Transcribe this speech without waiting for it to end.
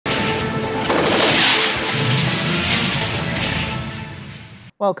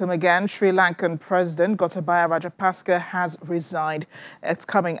Welcome again. Sri Lankan President Gotabaya Rajapaksa has resigned. It's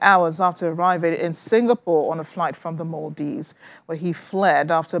coming hours after arriving in Singapore on a flight from the Maldives, where he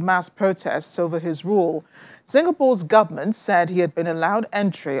fled after mass protests over his rule. Singapore's government said he had been allowed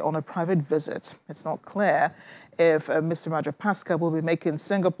entry on a private visit. It's not clear if Mr. Rajapaksa will be making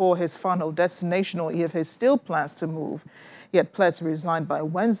Singapore his final destination or if he still plans to move. He had pledged to resign by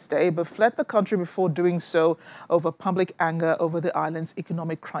Wednesday, but fled the country before doing so over public anger over the island's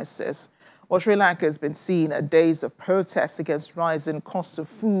economic crisis. Well, Sri Lanka has been seeing days of protests against rising costs of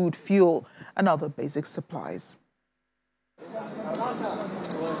food, fuel, and other basic supplies.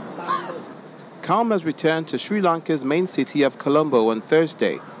 Calm has returned to Sri Lanka's main city of Colombo on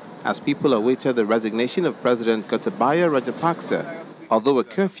Thursday, as people awaited the resignation of President Gotabaya Rajapaksa, although a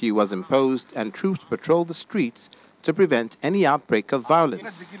curfew was imposed and troops patrolled the streets to prevent any outbreak of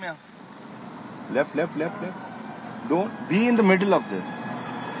violence. Left. Don't be in the middle of this.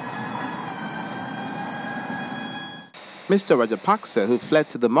 Mr. Rajapaksa, who fled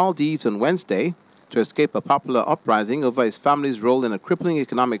to the Maldives on Wednesday to escape a popular uprising over his family's role in a crippling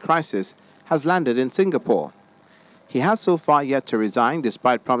economic crisis, has landed in Singapore. He has so far yet to resign,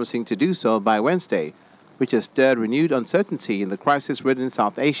 despite promising to do so by Wednesday, which has stirred renewed uncertainty in the crisis-ridden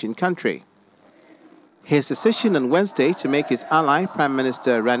South Asian country. His decision on Wednesday to make his ally, Prime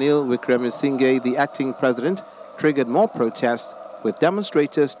Minister Ranil Wickremesinghe, the acting president, triggered more protests, with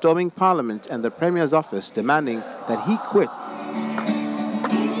demonstrators storming Parliament and the Premier's office demanding that he quit.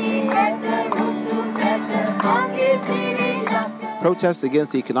 Protests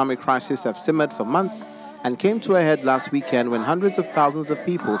against the economic crisis have simmered for months and came to a head last weekend when hundreds of thousands of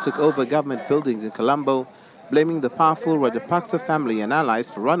people took over government buildings in Colombo, blaming the powerful Rajapaksa family and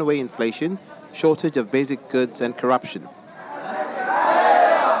allies for runaway inflation, shortage of basic goods, and corruption.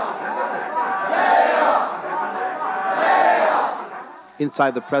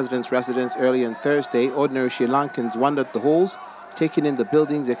 Inside the president's residence early on Thursday, ordinary Sri Lankans wandered the halls, taking in the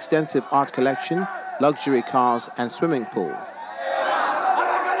building's extensive art collection, luxury cars, and swimming pool.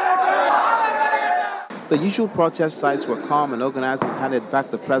 The usual protest sites were calm, and organizers handed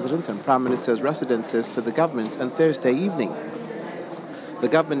back the president and prime minister's residences to the government on Thursday evening. The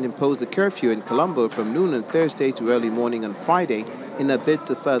government imposed a curfew in Colombo from noon on Thursday to early morning on Friday in a bid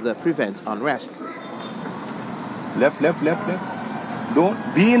to further prevent unrest. Left.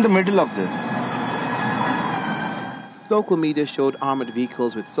 Don't be in the middle of this. Local media showed armored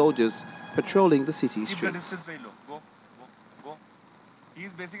vehicles with soldiers patrolling the city streets. Go.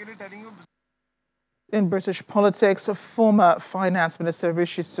 He's basically telling you. In British politics, former Finance Minister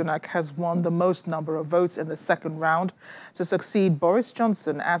Rishi Sunak has won the most number of votes in the second round to succeed Boris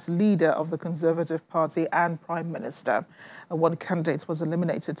Johnson as leader of the Conservative Party and Prime Minister. One candidate was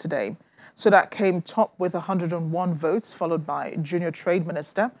eliminated today. Sunak came top with 101 votes, followed by Junior Trade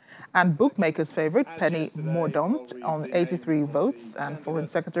Minister and bookmakers' favourite Penny Mordaunt on 83 votes and Foreign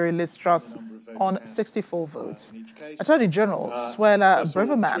Secretary Liz Truss on 64 votes. Attorney General Suella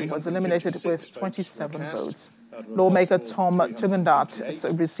Braverman was eliminated with 27 votes. Lawmaker Tom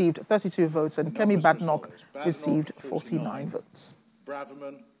Tugendhat received 32 votes and Kemi Badenoch received 49 votes.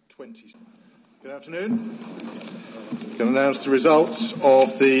 Good afternoon. I can announce the results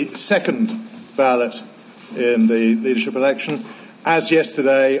of the second ballot in the leadership election. As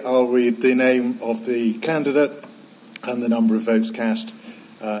yesterday, I'll read the name of the candidate and the number of votes cast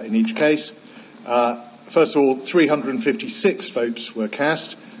in each case. First of all, 356 votes were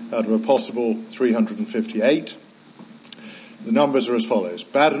cast out of a possible 358. The numbers are as follows: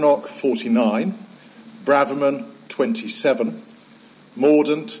 Badenoch 49, Braverman 27,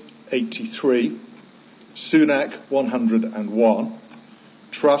 Mordaunt 83, Sunak 101,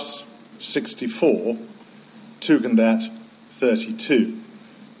 Truss 64, Tugendhat 32.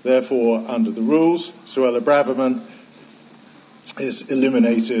 Therefore, under the rules, Suella Braverman is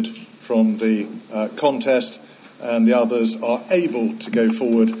eliminated from the contest, and the others are able to go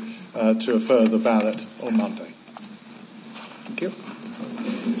forward to a further ballot on Monday. Thank you.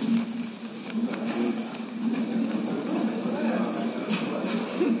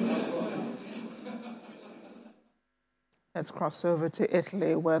 Let's cross over to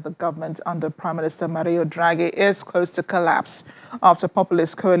Italy, where the government under Prime Minister Mario Draghi is close to collapse after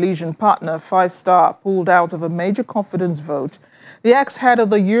populist coalition partner Five Star pulled out of a major confidence vote. The ex-head of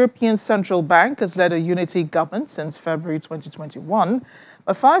the European Central Bank has led a unity government since February 2021,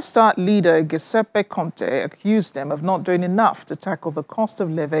 but Five Star leader Giuseppe Conte accused him of not doing enough to tackle the cost of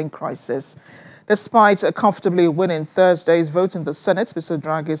living crisis. Despite comfortably winning Thursday's vote in the Senate, Mr.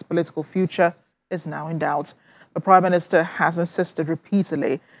 Draghi's political future is now in doubt. The Prime Minister has insisted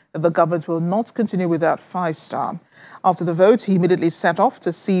repeatedly that the government will not continue without five-star. After the vote, he immediately set off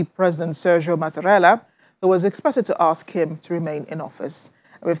to see President Sergio Mattarella, who was expected to ask him to remain in office.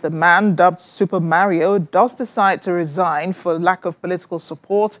 If the man, dubbed Super Mario, does decide to resign for lack of political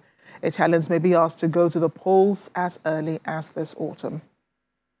support, Italians may be asked to go to the polls as early as this autumn.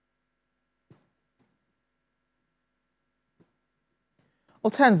 Well,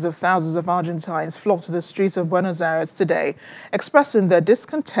 tens of thousands of Argentines flocked to the streets of Buenos Aires today, expressing their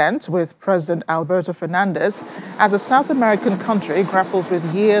discontent with President Alberto Fernandez as a South American country grapples with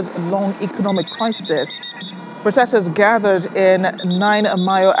years-long economic crisis. Protesters gathered in 9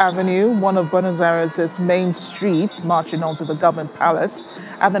 Mayo Avenue, one of Buenos Aires' main streets, marching onto the government palace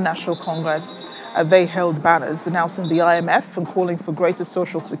at the National Congress. They held banners denouncing the IMF and calling for greater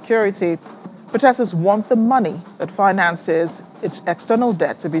social security. Protesters want the money that finances its external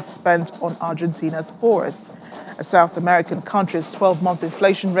debt to be spent on Argentina's poorest. A South American country's 12-month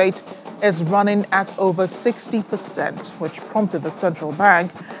inflation rate is running at over 60%, which prompted the central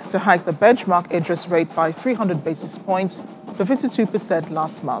bank to hike the benchmark interest rate by 300 basis points to 52%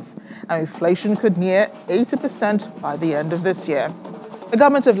 last month. And inflation could near 80% by the end of this year. The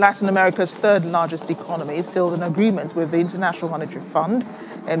government of Latin America's third-largest economy sealed an agreement with the International Monetary Fund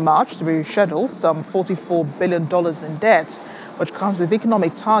in March to reschedule some $44 billion in debt, which comes with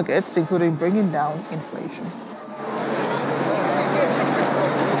economic targets, including bringing down inflation.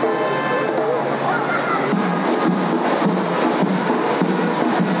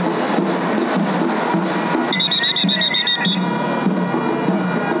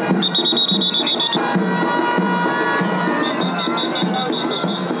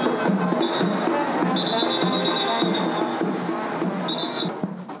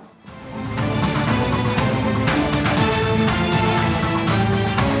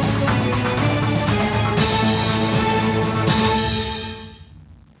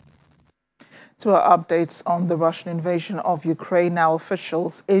 To our updates on the Russian invasion of Ukraine, now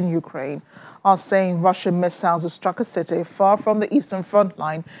officials in Ukraine are saying Russian missiles have struck a city far from the eastern front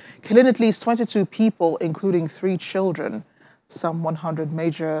line, killing at least 22 people, including 3 children. Some 100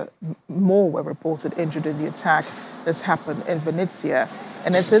 more were reported injured in the attack. This happened in Vinnytsia,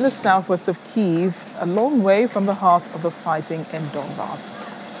 and it's in the southwest of Kyiv, a long way from the heart of the fighting in Donbass.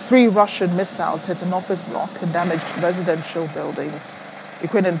 3 Russian missiles hit an office block and damaged residential buildings.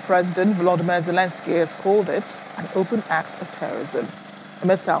 Ukrainian President Volodymyr Zelensky has called it an open act of terrorism. The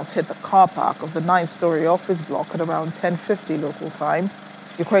missiles hit the car park of the 9-story office block at around 10:50 local time.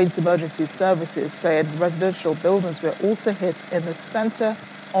 Ukraine's emergency services said residential buildings were also hit in the center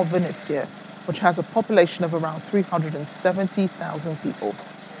of Vinnytsia, which has a population of around 370,000 people.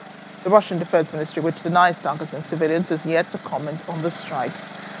 The Russian Defense Ministry, which denies targeting civilians, has yet to comment on the strike.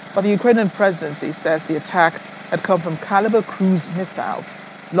 But the Ukrainian presidency says the attack had come from Caliber cruise missiles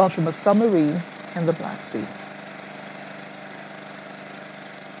launched from a submarine in the Black Sea.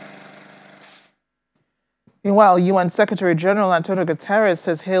 Meanwhile, UN Secretary General Antonio Guterres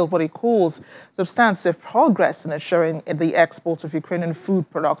has hailed what he calls substantive progress in assuring the export of Ukrainian food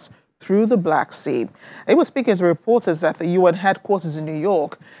products through the Black Sea. He was speaking to reporters at the UN headquarters in New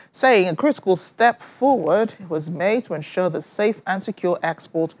York, saying a critical step forward was made to ensure the safe and secure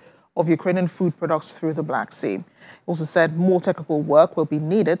export of Ukrainian food products through the Black Sea. He also said more technical work will be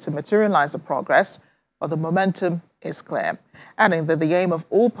needed to materialize the progress, but the momentum is clear, adding that the aim of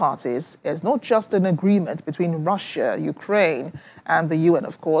all parties is not just an agreement between Russia, Ukraine, and the UN,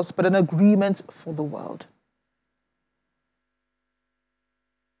 of course, but an agreement for the world.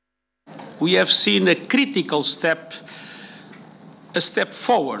 We have seen a critical step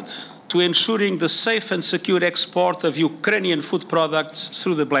forward to ensuring the safe and secure export of Ukrainian food products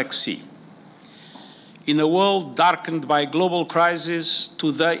through the Black Sea. In a world darkened by global crisis,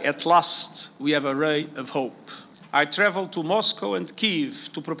 today at last we have a ray of hope. I traveled to Moscow and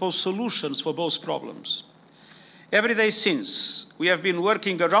Kyiv to propose solutions for both problems. Every day since, we have been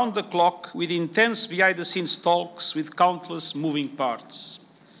working around the clock with intense behind-the-scenes talks with countless moving parts.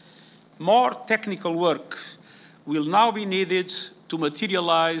 More technical work will now be needed to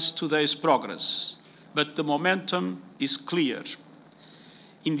materialize today's progress, but the momentum is clear.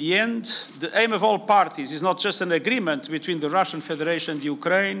 In the end, the aim of all parties is not just an agreement between the Russian Federation and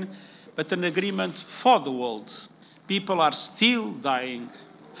Ukraine, but an agreement for the world. People are still dying,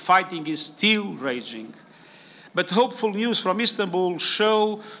 fighting is still raging. But hopeful news from Istanbul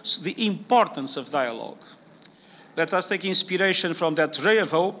shows the importance of dialogue. Let us take inspiration from that ray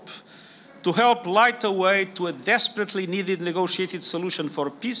of hope to help light a way to a desperately needed negotiated solution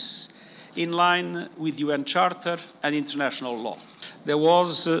for peace in line with UN Charter and international law. there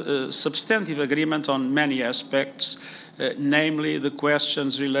was substantive agreement on many aspects, namely the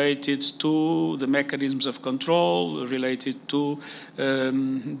questions related to the mechanisms of control, related to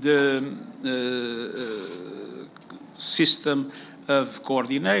the system of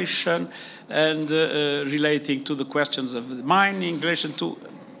coordination, and relating to the questions of the mining, in relation to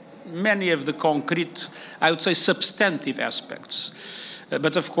many of the concrete, I would say, substantive aspects.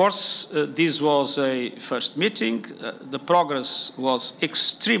 But of course, this was a first meeting. The progress was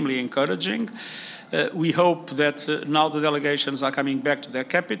extremely encouraging. We hope that now the delegations are coming back to their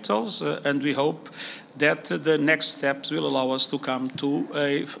capitals, and we hope that the next steps will allow us to come to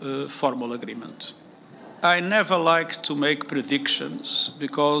a formal agreement. I never like to make predictions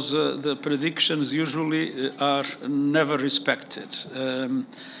because the predictions usually are never respected.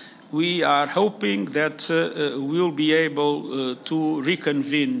 We are hoping that we'll be able to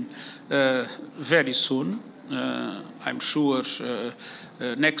reconvene very soon, I'm sure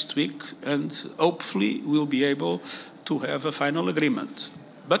next week, and hopefully we'll be able to have a final agreement.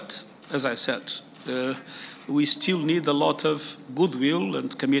 But, as I said, we still need a lot of goodwill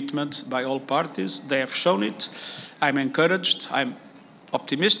and commitment by all parties. They have shown it. I'm encouraged, I'm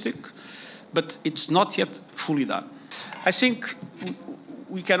optimistic, but it's not yet fully done. I think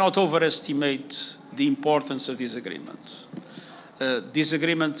we cannot overestimate the importance of this agreement. This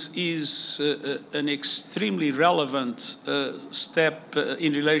agreement is an extremely relevant step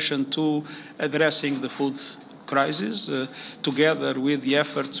in relation to addressing the food crisis, together with the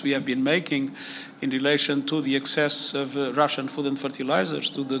efforts we have been making in relation to the access of Russian food and fertilizers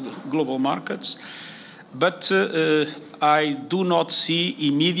to the global markets. But I do not see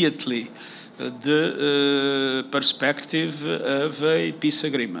immediately the perspective of a peace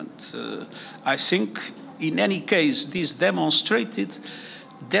agreement. I think, in any case, this demonstrated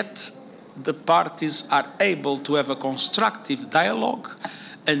that the parties are able to have a constructive dialogue,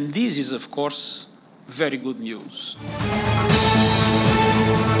 and this is, of course, very good news.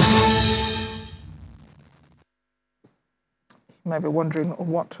 You may be wondering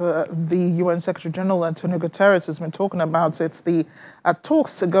what the UN Secretary General Antonio Guterres has been talking about. It's the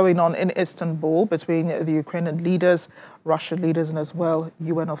talks going on in Istanbul between the Ukrainian leaders, Russian leaders, and as well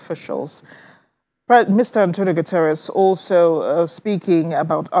UN officials. Mr. Antonio Guterres, also speaking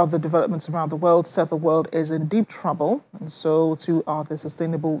about other developments around the world, said the world is in deep trouble, and so too are the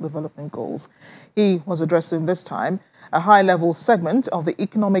Sustainable Development Goals. He was addressing this time a high-level segment of the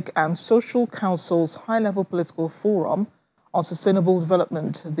Economic and Social Council's high-level political forum on sustainable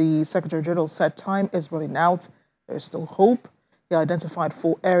development. The Secretary General said time is running out. There is still hope. He identified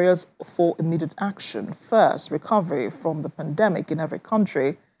 4 areas for immediate action. First, recovery from the pandemic in every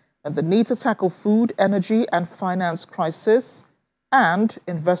country, and the need to tackle food, energy, and finance crisis, and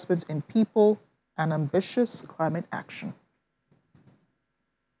investment in people and ambitious climate action.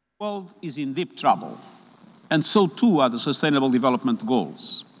 The world is in deep trouble, and so too are the Sustainable Development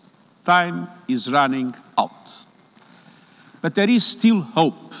Goals. Time is running out. But there is still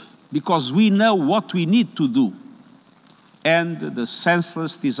hope, because we know what we need to do. End the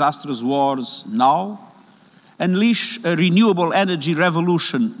senseless, disastrous wars now, unleash a renewable energy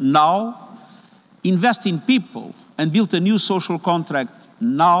revolution now, invest in people and build a new social contract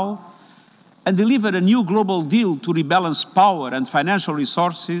now, and deliver a new global deal to rebalance power and financial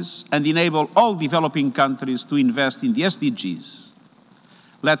resources and enable all developing countries to invest in the SDGs.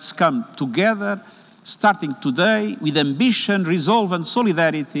 Let's come together, starting today, with ambition, resolve and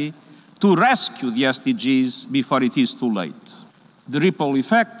solidarity to rescue the SDGs before it is too late. The ripple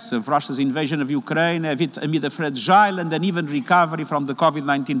effects of Russia's invasion of Ukraine have hit amid a fragile and uneven recovery from the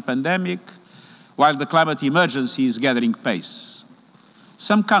COVID-19 pandemic, while the climate emergency is gathering pace.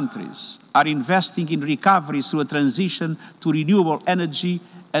 Some countries are investing in recovery through a transition to renewable energy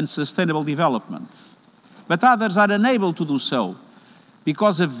and sustainable development. But others are unable to do so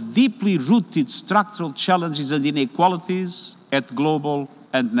because of deeply rooted structural challenges and inequalities at global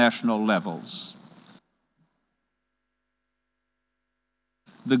and national levels.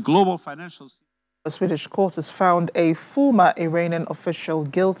 The global financial system. A Swedish court has found a former Iranian official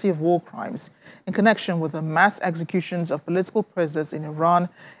guilty of war crimes in connection with the mass executions of political prisoners in Iran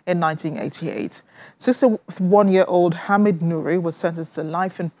in 1988. 61-year-old Hamid Nouri was sentenced to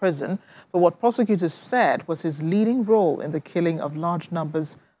life in prison for what prosecutors said was his leading role in the killing of large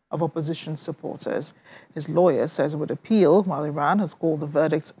numbers of opposition supporters. His lawyer says it would appeal, while Iran has called the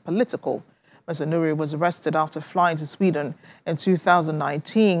verdict political. Mr. Nouri was arrested after flying to Sweden in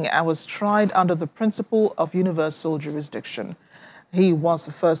 2019 and was tried under the principle of universal jurisdiction. He was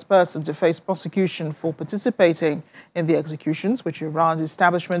the first person to face prosecution for participating in the executions, which Iran's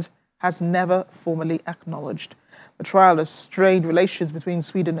establishment has never formally acknowledged. The trial has strained relations between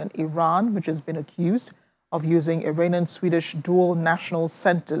Sweden and Iran, which has been accused of using Iranian-Swedish dual national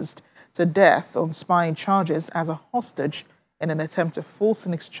sentenced to death on spying charges as a hostage in an attempt to force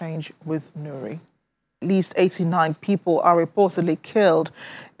an exchange with Nouri. At least 89 people are reportedly killed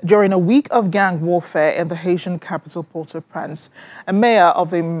during a week of gang warfare in the Haitian capital Port-au-Prince. A mayor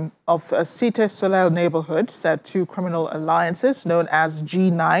of Cité Soleil neighborhood said two criminal alliances known as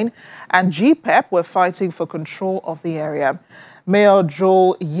G9 and GPEP were fighting for control of the area. Mayor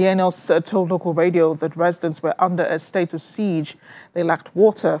Joel Yenos told local radio that residents were under a state of siege. They lacked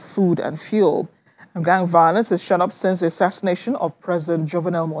water, food, and fuel. And gang violence has shut up since the assassination of President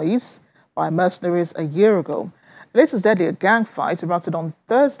Jovenel Moïse by mercenaries a year ago. The latest deadly gang fight erupted on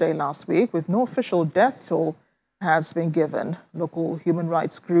Thursday last week, with no official death toll has been given. Local human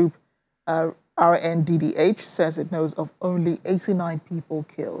rights group RNDDH says it knows of only 89 people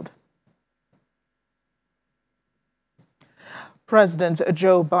killed. President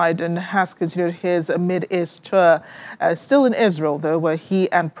Joe Biden has continued his Mid-East tour, still in Israel, though, where he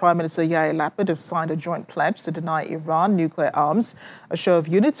and Prime Minister Yair Lapid have signed a joint pledge to deny Iran nuclear arms, a show of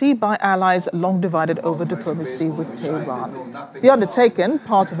unity by allies long divided over diplomacy with Tehran. The undertaking,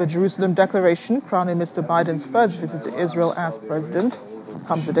 part of a Jerusalem declaration crowning Mr. Biden's first visit to Israel as president,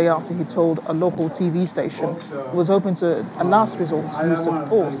 comes a day after he told a local TV station he was open to a last resort use of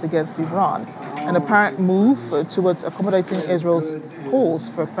force against Iran, an apparent move towards accommodating Israel's calls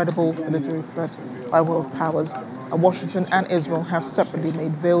for a credible military threat by world powers. Washington and Israel have separately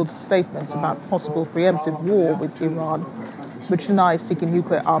made veiled statements about possible preemptive war with Iran, which denies seeking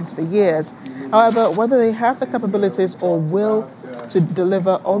nuclear arms for years. However, whether they have the capabilities or will to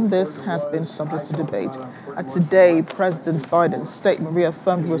deliver on this has been subject to debate. Today, President Biden's statement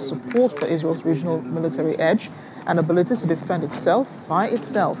reaffirmed U.S. support for Israel's regional military edge and ability to defend itself by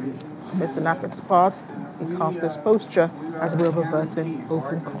itself. On Mr. Lapid's part, he cast this posture as a way of averting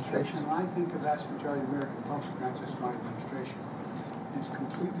open conflict. I think the vast majority of American folks, not just my administration, is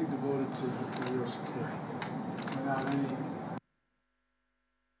completely devoted to real security. Without any.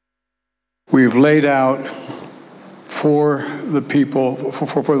 We've laid out for the people,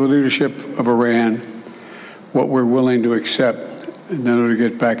 for the leadership of Iran, what we're willing to accept in order to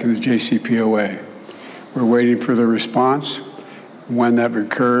get back in the JCPOA. We're waiting for the response. When that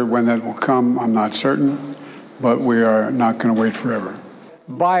will come, I'm not certain, but we are not going to wait forever.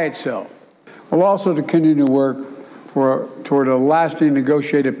 By itself. We'll also continue to work toward a lasting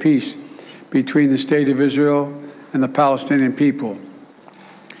negotiated peace between the State of Israel and the Palestinian people.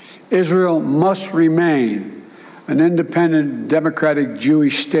 Israel must remain an independent, democratic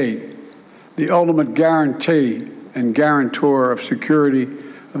Jewish state, the ultimate guarantee and guarantor of security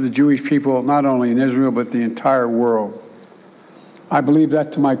of the Jewish people, not only in Israel, but the entire world. I believe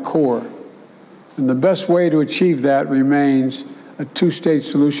that to my core. And the best way to achieve that remains a two-state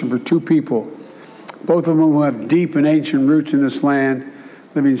solution for two people, both of them who have deep and ancient roots in this land,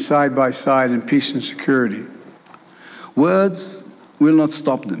 living side by side in peace and security. Words will not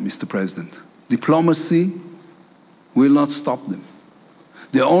stop them, Mr. President. Diplomacy will not stop them.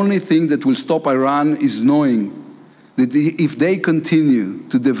 The only thing that will stop Iran is knowing that if they continue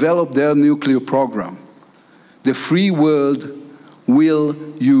to develop their nuclear program, the free world will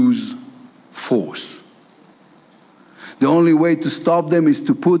use force. The only way to stop them is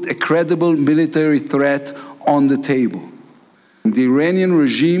to put a credible military threat on the table. The Iranian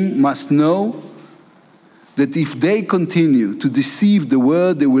regime must know that if they continue to deceive the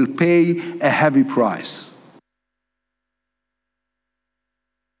world, they will pay a heavy price.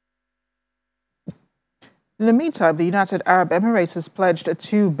 In the meantime, the United Arab Emirates has pledged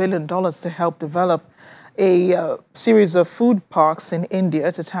 $2 billion to help develop a series of food parks in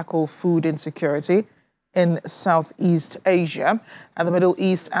India to tackle food insecurity in Southeast Asia and the Middle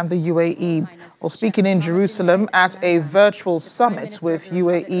East and the UAE. While speaking in Jerusalem at a virtual summit with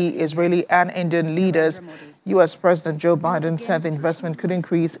UAE, Israeli and Indian leaders, U.S. President Joe Biden said the investment could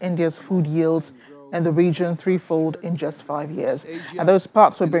increase India's food yields in the region threefold in just 5 years. And those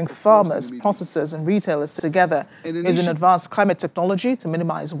parks will bring farmers, processors, and retailers together using advanced climate technology to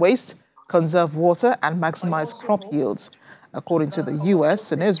minimize waste, conserve water, and maximize crop yields. According to the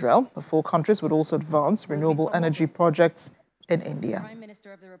U.S. and Israel, the four countries would also advance renewable energy projects in India. Prime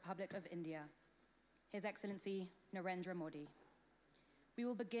Minister of the Republic of India, His Excellency Narendra Modi. We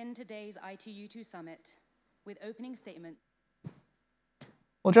will begin today's ITU2 summit with opening statements.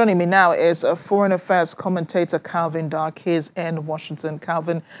 Well, joining me now is a foreign affairs commentator, Calvin Dark. He's in Washington.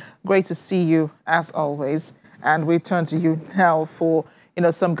 Calvin, great to see you as always. And we turn to you now for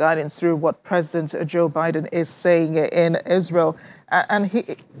some guidance through what President Joe Biden is saying in Israel.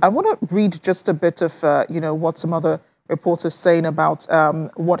 I want to read just a bit of, what some other reporters saying about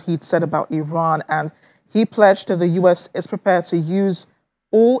what he'd said about Iran. And he pledged that the U.S. is prepared to use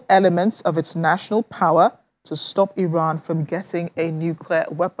all elements of its national power to stop Iran from getting a nuclear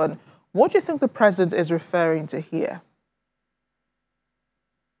weapon. What do you think the president is referring to here?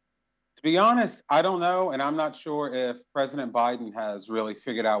 To be honest, I don't know, and I'm not sure if President Biden has really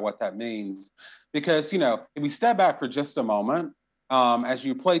figured out what that means. Because, if we step back for just a moment, as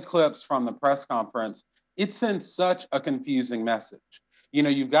you played clips from the press conference, it sends such a confusing message.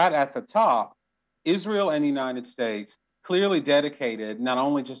 You've got at the top Israel and the United States clearly dedicated, not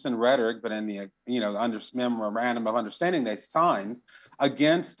only just in rhetoric, but in the memorandum of understanding they signed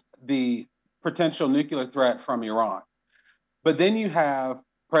against the potential nuclear threat from Iran. But then you have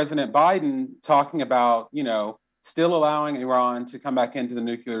President Biden talking about, still allowing Iran to come back into the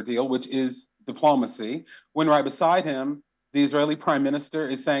nuclear deal, which is diplomacy, when right beside him, the Israeli prime minister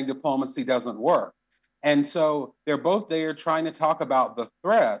is saying diplomacy doesn't work. And so they're both there trying to talk about the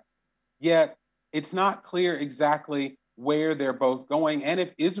threat, yet it's not clear exactly where they're both going and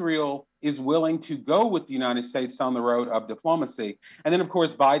if Israel is willing to go with the United States on the road of diplomacy. And then, of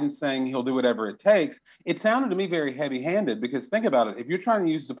course, Biden saying he'll do whatever it takes. It sounded to me very heavy-handed because think about it. If you're trying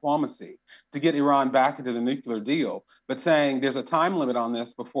to use diplomacy to get Iran back into the nuclear deal, but saying there's a time limit on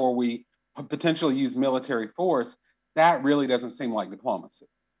this before we potentially use military force, that really doesn't seem like diplomacy.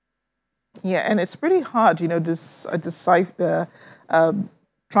 Yeah, and it's pretty hard, decipher,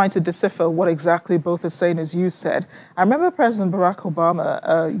 trying to decipher what exactly both are saying, as you said. I remember President Barack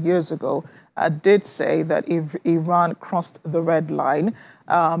Obama years ago did say that if Iran crossed the red line,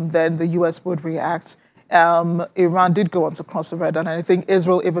 then the U.S. would react. Iran did go on to cross the red line, and I think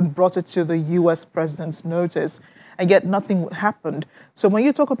Israel even brought it to the U.S. president's notice, and yet nothing happened. So when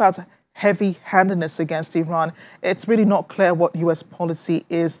you talk about heavy-handedness against Iran, it's really not clear what U.S. policy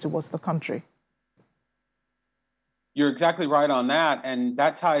is towards the country. You're exactly right on that. And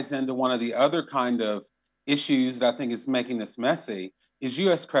that ties into one of the other kind of issues that I think is making this messy is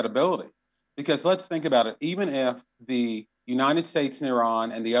U.S. credibility. Because let's think about it. Even if the United States and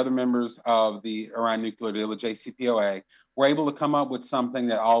Iran and the other members of the Iran nuclear deal, the JCPOA, were able to come up with something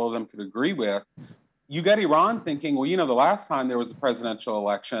that all of them could agree with, you got Iran thinking, well, the last time there was a presidential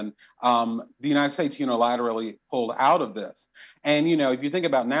election, the United States unilaterally pulled out of this. And, if you think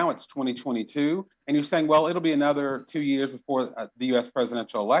about now, it's 2022, and you're saying, well, it'll be another 2 years before the U.S.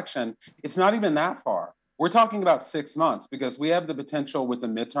 presidential election. It's not even that far. We're talking about 6 months because we have the potential with the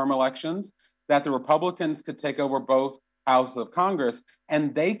midterm elections that the Republicans could take over both houses of Congress,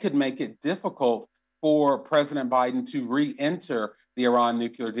 and they could make it difficult for President Biden to re-enter the Iran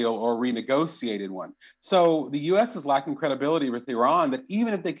nuclear deal or renegotiated one. So the U.S. is lacking credibility with Iran that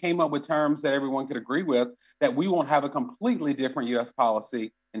even if they came up with terms that everyone could agree with, that we won't have a completely different U.S.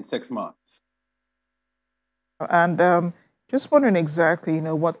 policy in 6 months. And just wondering exactly,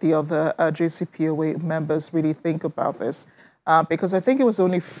 what the other JCPOA members really think about this, because I think it was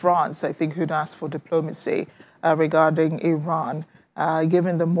only France, who'd asked for diplomacy regarding Iran,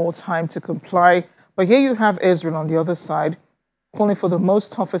 giving them more time to comply. But here you have Israel on the other side, calling for the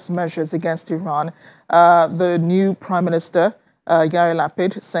most toughest measures against Iran. The new Prime Minister, Yair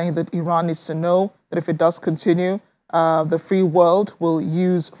Lapid, saying that Iran needs to know that if it does continue, the free world will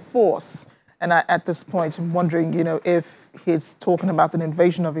use force. And at this point, I'm wondering, if he's talking about an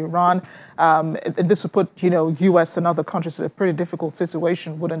invasion of Iran, this would put, U.S. and other countries in a pretty difficult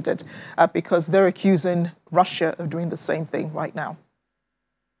situation, wouldn't it? Because they're accusing Russia of doing the same thing right now.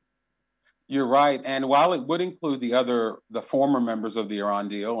 You're right. And while it would include the former members of the Iran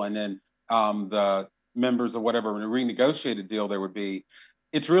deal and then the members of whatever renegotiated deal there would be,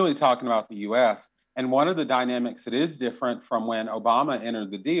 it's really talking about the U.S. And one of the dynamics that is different from when Obama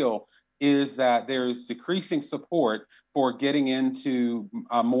entered the deal is that there's decreasing support for getting into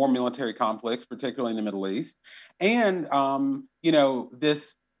more military conflicts, particularly in the Middle East. And,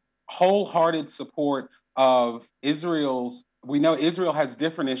 this wholehearted support of Israel's. We know Israel has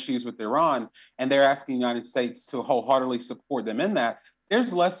different issues with Iran, and they're asking the United States to wholeheartedly support them in that.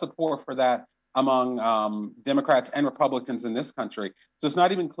 There's less support for that among Democrats and Republicans in this country. So it's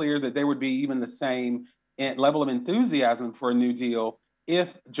not even clear that there would be even the same level of enthusiasm for a new deal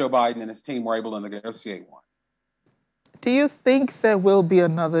if Joe Biden and his team were able to negotiate one. Do you think there will be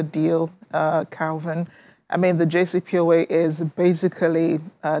another deal, Calvin? I mean, the JCPOA is basically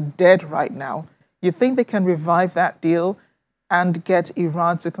dead right now. You think they can revive that deal and get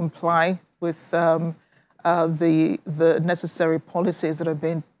Iran to comply with the necessary policies that have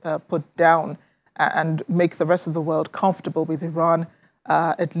been put down and make the rest of the world comfortable with Iran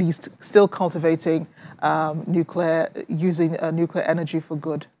at least still cultivating using nuclear energy for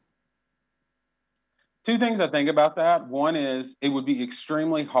good? Two things I think about that. One is it would be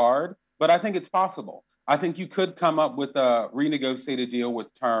extremely hard, but I think it's possible. I think you could come up with a renegotiated deal with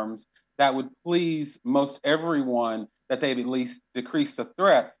terms that would please most everyone, that they'd at least decrease the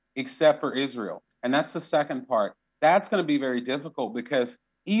threat, except for Israel. And that's the second part. That's going to be very difficult because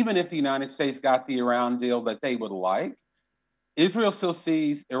even if the United States got the Iran deal that they would like, Israel still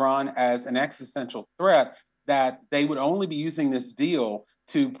sees Iran as an existential threat, that they would only be using this deal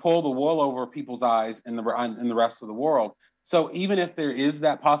to pull the wool over people's eyes in the rest of the world. So even if there is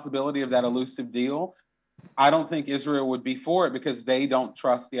that possibility of that elusive deal, I don't think Israel would be for it because they don't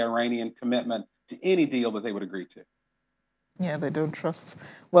trust the Iranian commitment to any deal that they would agree to. Yeah, they don't trust.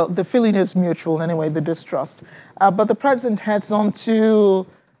 Well, the feeling is mutual anyway, the distrust. But the president heads on to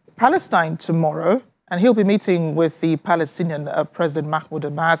Palestine tomorrow, and he'll be meeting with the Palestinian President Mahmoud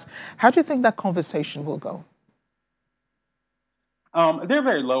Abbas. How do you think that conversation will go? There are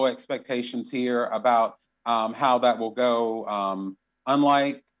very low expectations here about how that will go.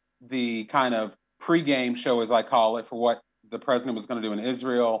 Unlike the kind of pregame show, as I call it, for what the president was going to do in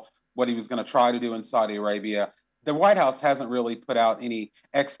Israel, what he was going to try to do in Saudi Arabia, the White House hasn't really put out any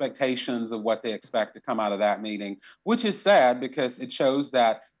expectations of what they expect to come out of that meeting, which is sad because it shows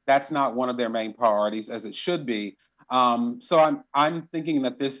that that's not one of their main priorities, as it should be. So I'm thinking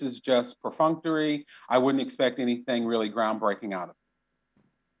that this is just perfunctory. I wouldn't expect anything really groundbreaking out of it.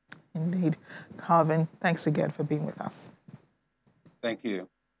 Indeed. Carvin, thanks again for being with us. Thank you.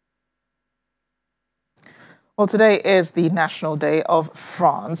 Well, today is the National Day of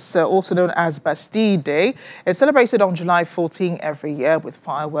France, also known as Bastille Day. It's celebrated on July 14 every year with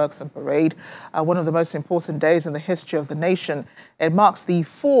fireworks and parade, one of the most important days in the history of the nation. It marks the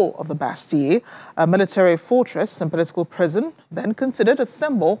fall of the Bastille, a military fortress and political prison, then considered a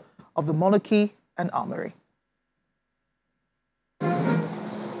symbol of the monarchy and armory.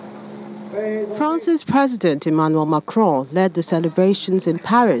 France's President Emmanuel Macron led the celebrations in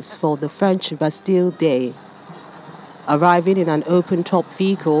Paris for the French Bastille Day. Arriving in an open-top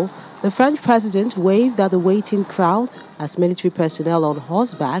vehicle, the French president waved at the waiting crowd as military personnel on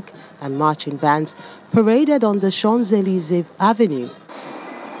horseback and marching bands paraded on the Champs-Élysées Avenue.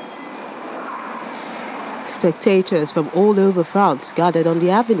 Spectators from all over France gathered on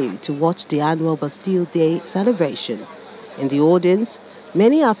the avenue to watch the annual Bastille Day celebration. In the audience,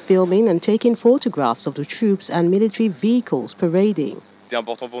 many are filming and taking photographs of the troops and military vehicles parading.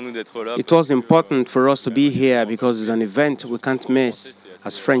 It was important for us to be here because it's an event we can't miss.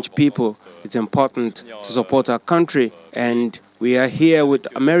 As French people, it's important to support our country, and we are here with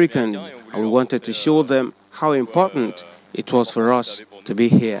Americans, and we wanted to show them how important it was for us to be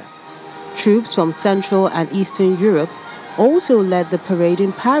here. Troops from Central and Eastern Europe also led the parade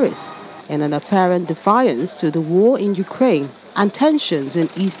in Paris in an apparent defiance to the war in Ukraine and tensions in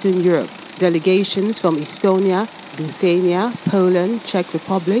Eastern Europe. Delegations from Estonia, Lithuania, Poland, Czech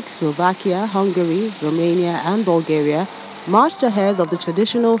Republic, Slovakia, Hungary, Romania and Bulgaria marched ahead of the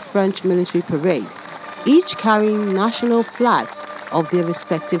traditional French military parade, each carrying national flags of their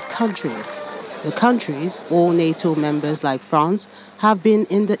respective countries. The countries, all NATO members like France, have been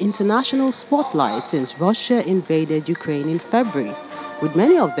in the international spotlight since Russia invaded Ukraine in February, with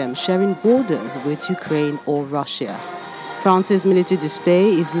many of them sharing borders with Ukraine or Russia. France's military display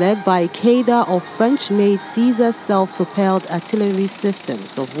is led by a cadre of French-made Caesar self-propelled artillery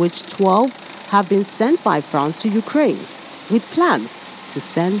systems, of which 12 have been sent by France to Ukraine, with plans to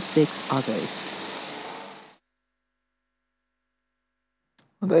send 6 others.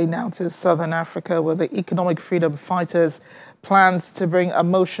 We're going now to Southern Africa, where the economic freedom fighters plans to bring a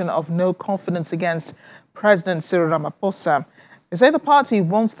motion of no confidence against President Cyril Ramaphosa. They say the party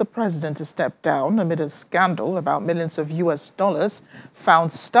wants the president to step down amid a scandal about millions of US dollars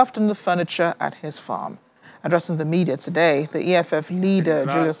found stuffed in the furniture at his farm. Addressing the media today, the EFF leader,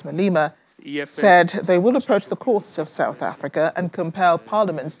 Julius Malema, said they will approach the courts of South Africa and compel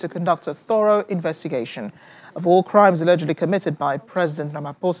parliaments to conduct a thorough investigation of all crimes allegedly committed by President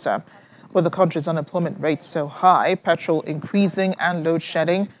Ramaphosa. With the country's unemployment rate so high, petrol increasing and load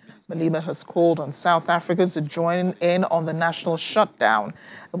shedding, Malema has called on South Africans to join in on the national shutdown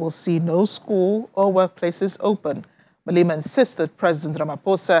and will see no school or workplaces open. Malema insists that President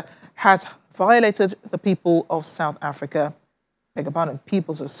Ramaphosa has violated the people of South Africa,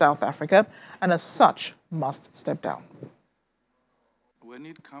 peoples of South Africa, and as such must step down. When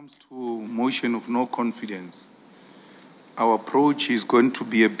it comes to motion of no confidence, our approach is going to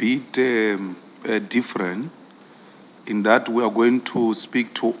be a bit different in that we are going to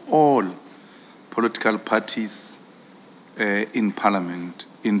speak to all political parties in Parliament,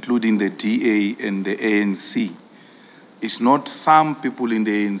 including the DA and the ANC. It's not some people in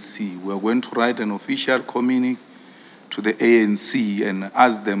the ANC. We're going to write an official communique to the ANC and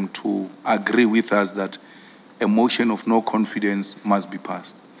ask them to agree with us that a motion of no confidence must be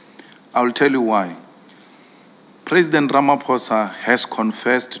passed. I will tell you why. President Ramaphosa has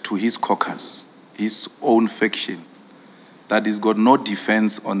confessed to his caucus, his own faction, that he's got no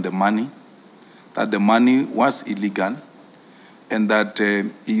defense on the money, that the money was illegal, and that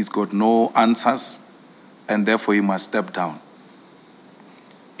he's got no answers, and therefore he must step down.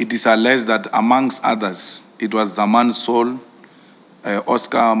 It is alleged that, amongst others, it was Zaman Sol,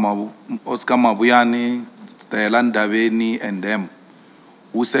 Oscar Mabuyane, Thailand Daveni, and them,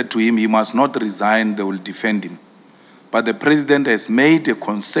 who said to him he must not resign, they will defend him. But the president has made a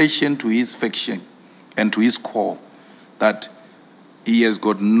concession to his faction and to his core that he has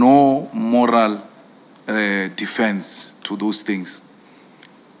got no moral defense to those things.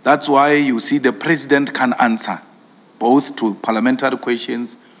 That's why you see the president can answer both to parliamentary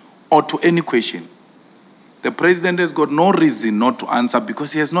questions or to any question. The president has got no reason not to answer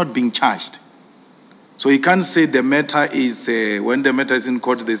because he has not been charged. So he can't say the matter is, when the matter is in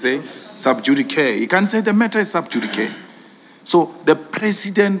court, they say sub judice. He can't say the matter is sub judice. So the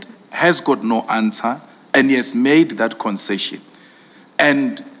president has got no answer and he has made that concession.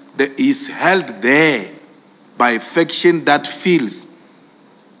 And is held there by a faction that feels,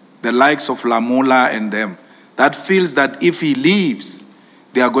 the likes of Lamola and them, that feels that if he leaves,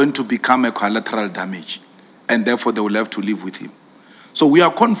 they are going to become a collateral damage, and therefore they will have to live with him. So we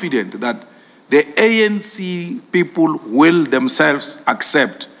are confident that the ANC people will themselves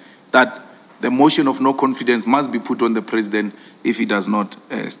accept that the motion of no confidence must be put on the president if he does not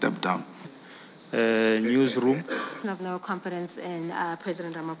step down. Newsroom. Have no confidence in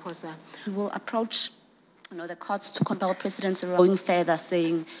President Ramaphosa. We will approach the courts to compel President Cyril going further,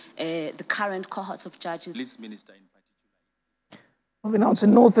 saying the current cohorts of judges. Police Minister in particular. Moving on to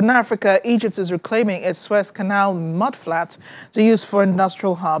Northern Africa, Egypt is reclaiming its Suez Canal mudflat to use for an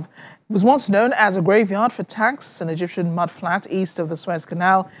industrial hub. It was once known as a graveyard for tanks. An Egyptian mudflat east of the Suez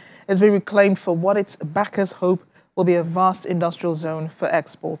Canal has been reclaimed for what its backers hope will be a vast industrial zone for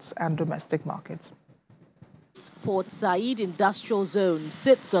exports and domestic markets. Port Said Industrial Zone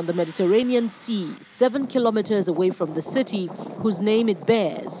sits on the Mediterranean Sea, 7 kilometers away from the city whose name it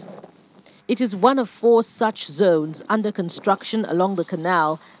bears. It is one of 4 such zones under construction along the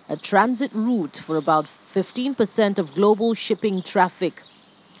canal, a transit route for about 15% of global shipping traffic.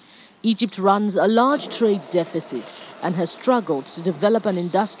 Egypt runs a large trade deficit and has struggled to develop an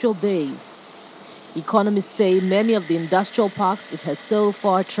industrial base. Economists say many of the industrial parks it has so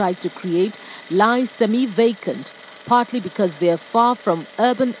far tried to create lie semi-vacant, partly because they are far from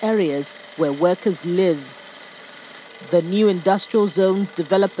urban areas where workers live. The new industrial zone's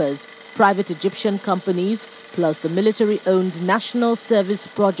developers, private Egyptian companies, plus the military-owned National Service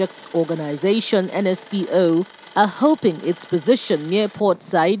Projects Organization, NSPO, are hoping its position near Port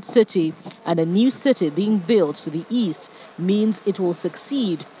Said city and a new city being built to the east means it will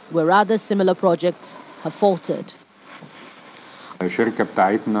succeed where other similar projects have faltered.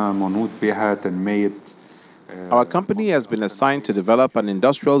 Our company has been assigned to develop an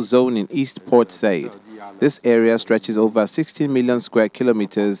industrial zone in East Port Said. This area stretches over 16 million square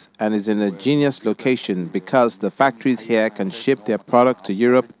kilometers and is in a genius location because the factories here can ship their product to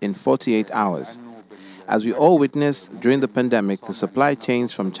Europe in 48 hours. As we all witnessed during the pandemic, the supply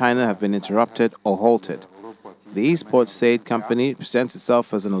chains from China have been interrupted or halted. The East Port Said company presents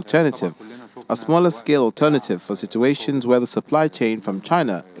itself as an alternative, a smaller-scale alternative for situations where the supply chain from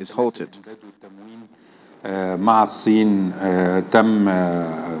China is halted.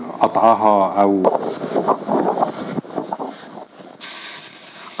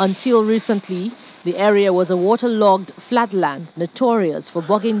 Until recently, the area was a waterlogged flatland notorious for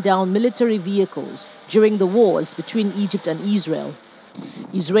bogging down military vehicles during the wars between Egypt and Israel.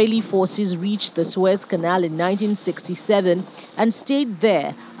 Israeli forces reached the Suez Canal in 1967 and stayed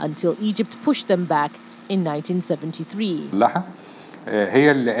there until Egypt pushed them back in 1973. The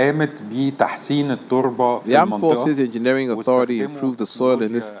Armed Forces Engineering Authority improved the soil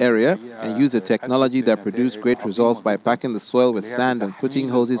in this area and used a technology that produced great results by packing the soil with sand and putting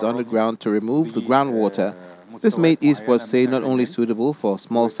hoses underground to remove the groundwater. This made East Port Said not only suitable for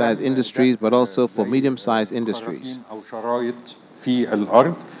small-sized industries but also for medium-sized industries. في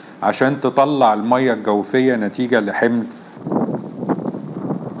الأرض عشان تطلع المية الجوفية نتيجة لحمل.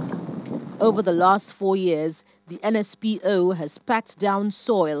 Over the last 4 years, the NSPO has packed down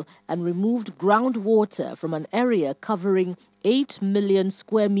soil and removed groundwater from an area covering 8 million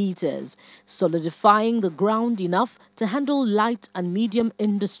square meters, solidifying the ground enough to handle light and medium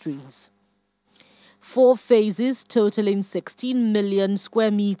industries. 4 phases totaling 16 million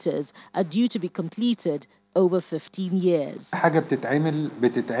square meters are due to be completed over 15 years. حاجة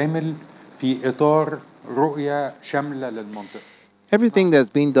بتتعمل في إطار رؤية شاملة للمنطقة. Everything that's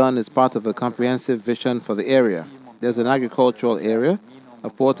been done is part of a comprehensive vision for the area. There's an agricultural area, a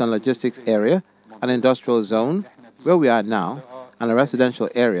port and logistics area, an industrial zone, where we are now, and a residential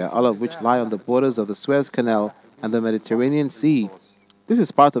area, all of which lie on the borders of the Suez Canal and the Mediterranean Sea. This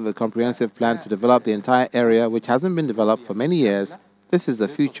is part of a comprehensive plan to develop the entire area, which hasn't been developed for many years. This is the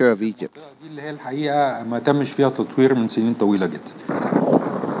future of Egypt.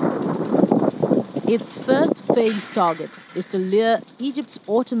 Its first phase target is to lure Egypt's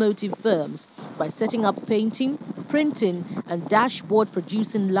automotive firms by setting up painting, printing, and dashboard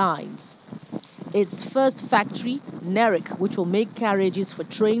producing lines. Its first factory, Nerik, which will make carriages for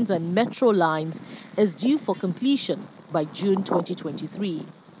trains and metro lines, is due for completion by June 2023.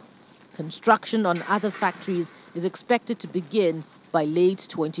 Construction on other factories is expected to begin by late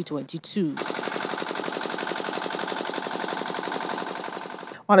 2022.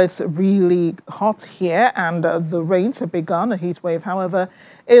 Well, it's really hot here and the rains have begun. A heat wave, however,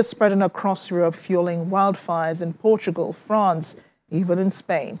 is spreading across Europe, fueling wildfires in Portugal, France, even in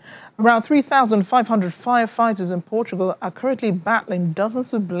Spain. Around 3,500 firefighters in Portugal are currently battling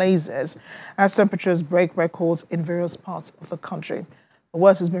dozens of blazes as temperatures break records in various parts of the country. The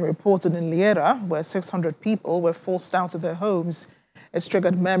worst has been reported in Liera, where 600 people were forced out of their homes. It's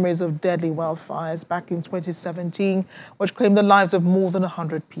triggered memories of deadly wildfires back in 2017, which claimed the lives of more than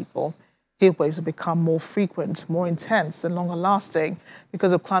 100 people. Heat waves have become more frequent, more intense, and longer lasting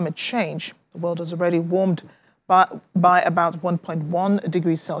because of climate change. The world has already warmed by about 1.1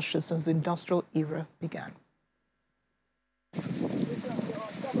 degrees Celsius since the industrial era began.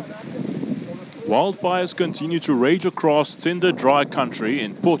 Wildfires continue to rage across tinder-dry country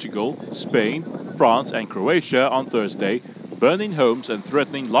in Portugal, Spain, France and Croatia on Thursday, burning homes and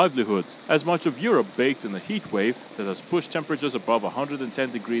threatening livelihoods, as much of Europe baked in a heat wave that has pushed temperatures above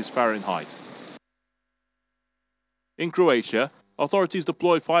 110 degrees Fahrenheit. In Croatia, authorities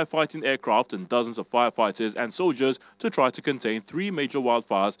deployed firefighting aircraft and dozens of firefighters and soldiers to try to contain 3 major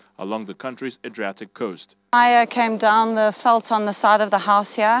wildfires along the country's Adriatic coast. Fire came down the felt on the side of the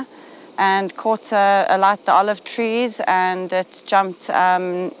house here and caught alight the olive trees, and it jumped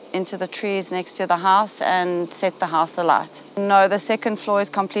into the trees next to the house and set the house alight. No, the second floor is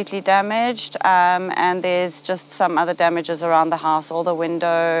completely damaged, and there's just some other damages around the house. All the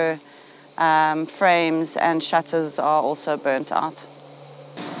window frames and shutters are also burnt out.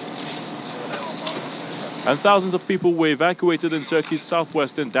 And thousands of people were evacuated in Turkey's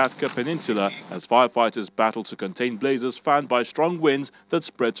southwestern Datka Peninsula as firefighters battled to contain blazes fanned by strong winds that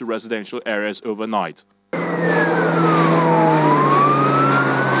spread to residential areas overnight.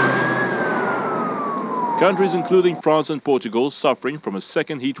 Countries including France and Portugal, suffering from a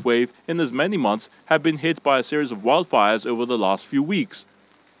second heat wave in as many months, have been hit by a series of wildfires over the last few weeks.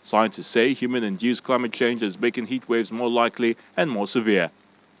 Scientists say human-induced climate change is making heat waves more likely and more severe.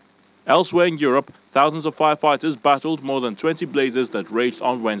 Elsewhere in Europe, thousands of firefighters battled more than 20 blazes that raged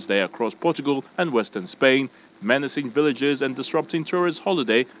on Wednesday across Portugal and western Spain, menacing villages and disrupting tourist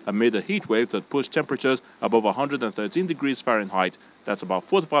holiday amid a heat wave that pushed temperatures above 113 degrees Fahrenheit, that's about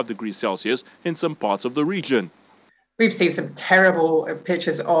 45 degrees Celsius, in some parts of the region. We've seen some terrible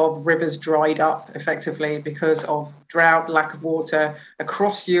pictures of rivers dried up effectively because of drought, lack of water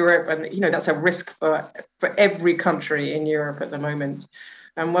across Europe. And, you know, that's a risk for every country in Europe at the moment.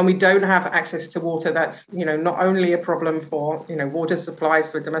 And when we don't have access to water, that's, you know, not only a problem for, you know, water supplies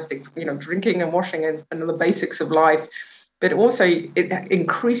for domestic, you know, drinking and washing and the basics of life, but also it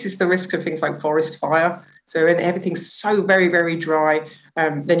increases the risk of things like forest fire. So when everything's so very, very dry,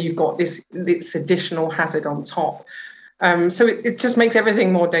 then you've got this additional hazard on top. So it just makes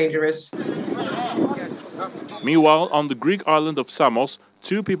everything more dangerous. Meanwhile, on the Greek island of Samos,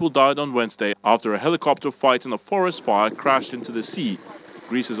 2 people died on Wednesday after a helicopter fight in a forest fire crashed into the sea.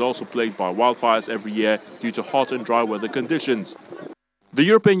 Greece is also plagued by wildfires every year due to hot and dry weather conditions. The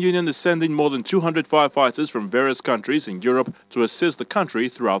European Union is sending more than 200 firefighters from various countries in Europe to assist the country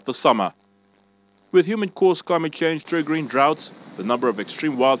throughout the summer. With human-caused climate change triggering droughts, the number of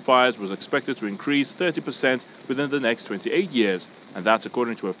extreme wildfires was expected to increase 30% within the next 28 years, and that's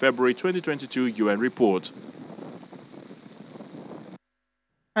according to a February 2022 UN report.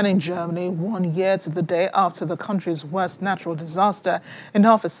 And in Germany, 1 year to the day after the country's worst natural disaster in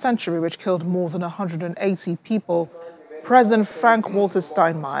half a century, which killed more than 180 people, President Frank-Walter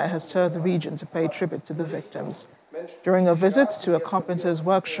Steinmeier has toured the region to pay tribute to the victims. During a visit to a carpenter's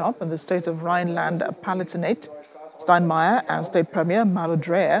workshop in the state of Rhineland-Palatinate, Steinmeier and State Premier Malu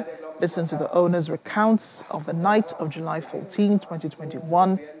Dreyer listened to the owner's recounts of the night of July 14,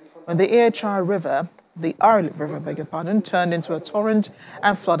 2021, when the Ahr River, turned into a torrent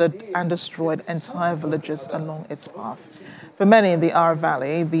and flooded and destroyed entire villages along its path. For many in the Ahr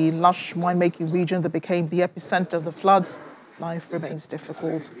Valley, the lush winemaking region that became the epicenter of the floods, life remains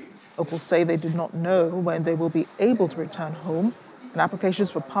difficult. Locals say they do not know when they will be able to return home, and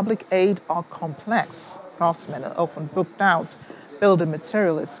applications for public aid are complex. Craftsmen are often booked out, building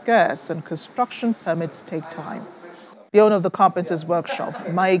material is scarce, and construction permits take time. The owner of the carpenter's workshop,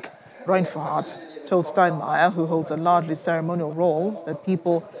 Mike Reinfardt, told Steinmeier, who holds a largely ceremonial role, that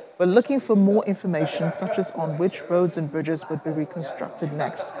people were looking for more information, such as on which roads and bridges would be reconstructed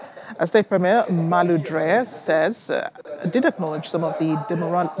next. State Premier Malu Dreyer did acknowledge some of the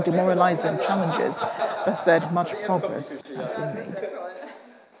demoralizing challenges, but said much progress had been made.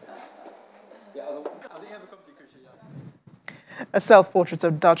 A self-portrait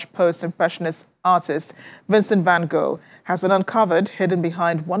of Dutch post-impressionist artist Vincent van Gogh has been uncovered hidden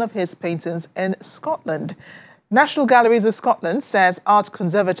behind one of his paintings in Scotland. National Galleries of Scotland says art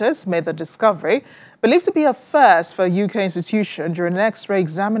conservators made the discovery, believed to be a first for a UK institution during an X-ray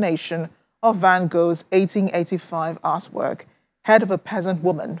examination of Van Gogh's 1885 artwork, Head of a Peasant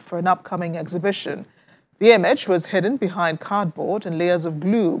Woman, for an upcoming exhibition. The image was hidden behind cardboard and layers of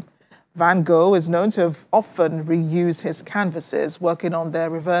glue. Van Gogh is known to have often reused his canvases, working on their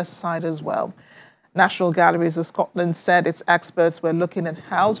reverse side as well. National Galleries of Scotland said its experts were looking at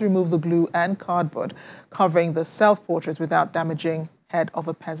how to remove the glue and cardboard covering the self-portrait without damaging Head of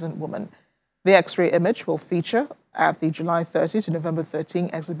a Peasant Woman. The X-ray image will feature at the July 30 to November 13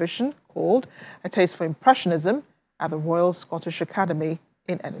 exhibition called A Taste for Impressionism at the Royal Scottish Academy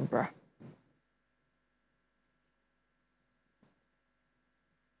in Edinburgh.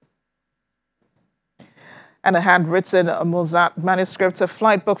 And a handwritten Mozart manuscript, a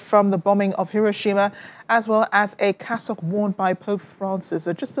flight book from the bombing of Hiroshima, as well as a cassock worn by Pope Francis,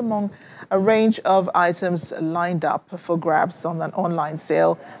 are just among a range of items lined up for grabs on an online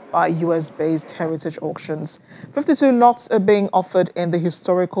sale by US-based heritage auctions. 52 lots are being offered in the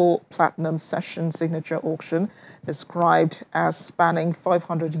historical Platinum Session signature auction, described as spanning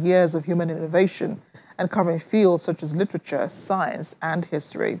 500 years of human innovation and covering fields such as literature, science, and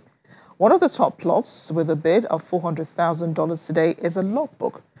history. One of the top plots, with a bid of $400,000 today, is a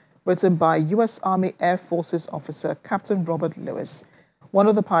logbook written by U.S. Army Air Forces officer Captain Robert Lewis, one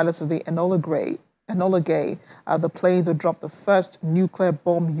of the pilots of the Enola Gay, the plane that dropped the first nuclear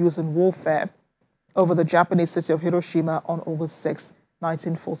bomb used in warfare over the Japanese city of Hiroshima on August 6,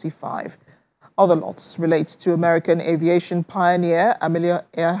 1945. Other lots relate to American aviation pioneer Amelia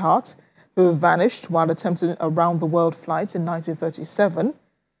Earhart, who vanished while attempting a round-the-world flight in 1937,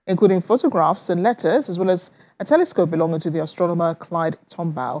 including photographs and letters, as well as a telescope belonging to the astronomer Clyde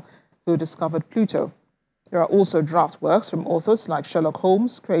Tombaugh, who discovered Pluto. There are also draft works from authors like Sherlock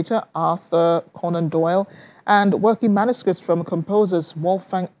Holmes, creator Arthur Conan Doyle, and working manuscripts from composers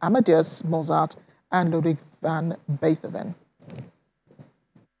Wolfgang Amadeus Mozart and Ludwig van Beethoven.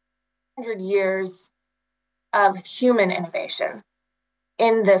 100 years of human innovation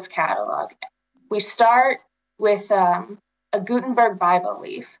in this catalog. We start with a Gutenberg Bible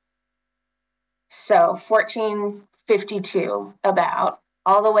leaf, so 1452 about,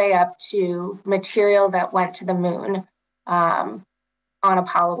 all the way up to material that went to the moon on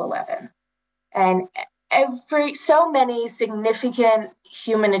Apollo 11. And so many significant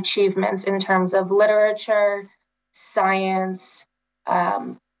human achievements in terms of literature, science,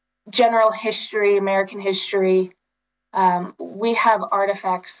 general history, American history. We have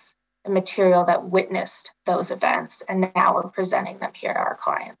artifacts and material that witnessed those events, and now we're presenting them here to our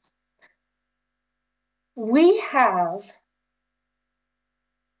clients. We have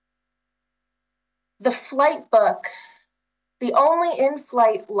the flight book, the only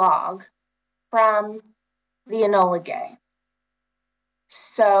in-flight log from the Enola Gay.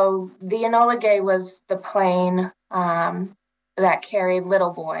 So the Enola Gay was the plane that carried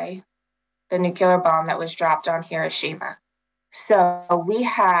Little Boy, the nuclear bomb that was dropped on Hiroshima. So we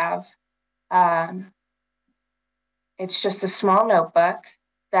have, it's just a small notebook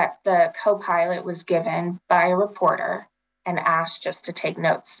that the co-pilot was given by a reporter and asked just to take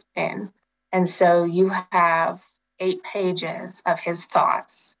notes in. And so you have 8 pages of his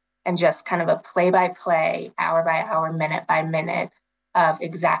thoughts and just kind of a play-by-play, hour by hour, minute by minute of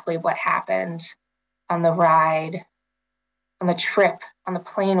exactly what happened on the ride, on the trip, on the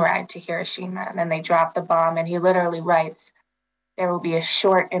plane ride to Hiroshima. And then they dropped the bomb, and he literally writes, "There will be a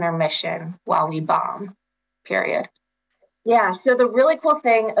short intermission while we bomb," period. Yeah, so the really cool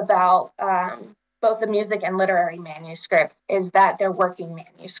thing about both the music and literary manuscripts is that they're working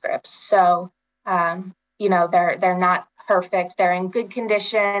manuscripts. So, they're not perfect. They're in good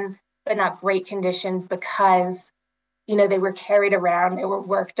condition, but not great condition because, they were carried around, they were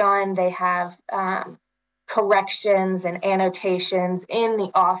worked on, they have corrections and annotations in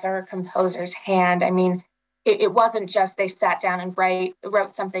the author composer's hand. I mean, it wasn't just they sat down and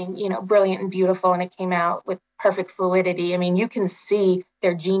wrote something, brilliant and beautiful, and it came out with perfect fluidity. I mean, you can see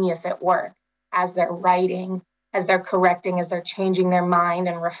their genius at work as they're writing, as they're correcting, as they're changing their mind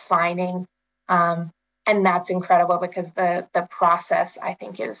and refining. And that's incredible because the process, I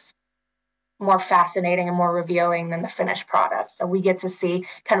think, is more fascinating and more revealing than the finished product. So we get to see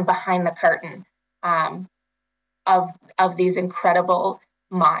kind of behind the curtain of these incredible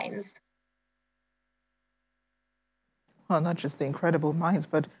minds. Well, not just the incredible minds,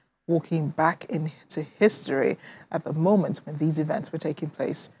 but walking back into history at the moment when these events were taking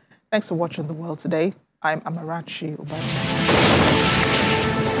place. Thanks for watching The World Today. I'm Amarachi Ubana.